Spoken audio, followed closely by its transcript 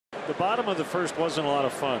The bottom of the first wasn't a lot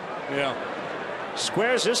of fun. Yeah.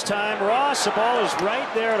 Squares this time. Ross, the ball is right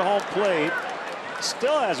there at home plate.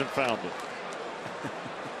 Still hasn't found it.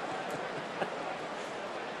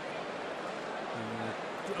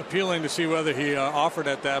 Appealing to see whether he offered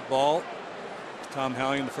at that ball. Tom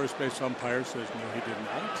Hallion, the first base umpire, says no, he did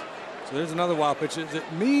not. So there's another wild pitch. Is it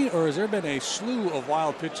me, or has there been a slew of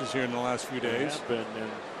wild pitches here in the last few days? There has been, and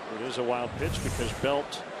it is a wild pitch because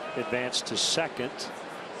Belt advanced to second.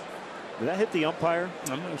 Did that hit the umpire?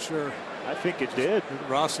 I'm not sure. I think it did.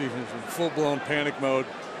 Rossi is in full-blown panic mode.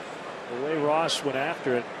 The way Ross went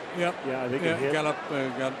after it. Yep. Yeah, I think it hit. Got up,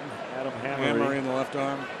 got Adam Hammer in the left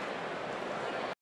arm.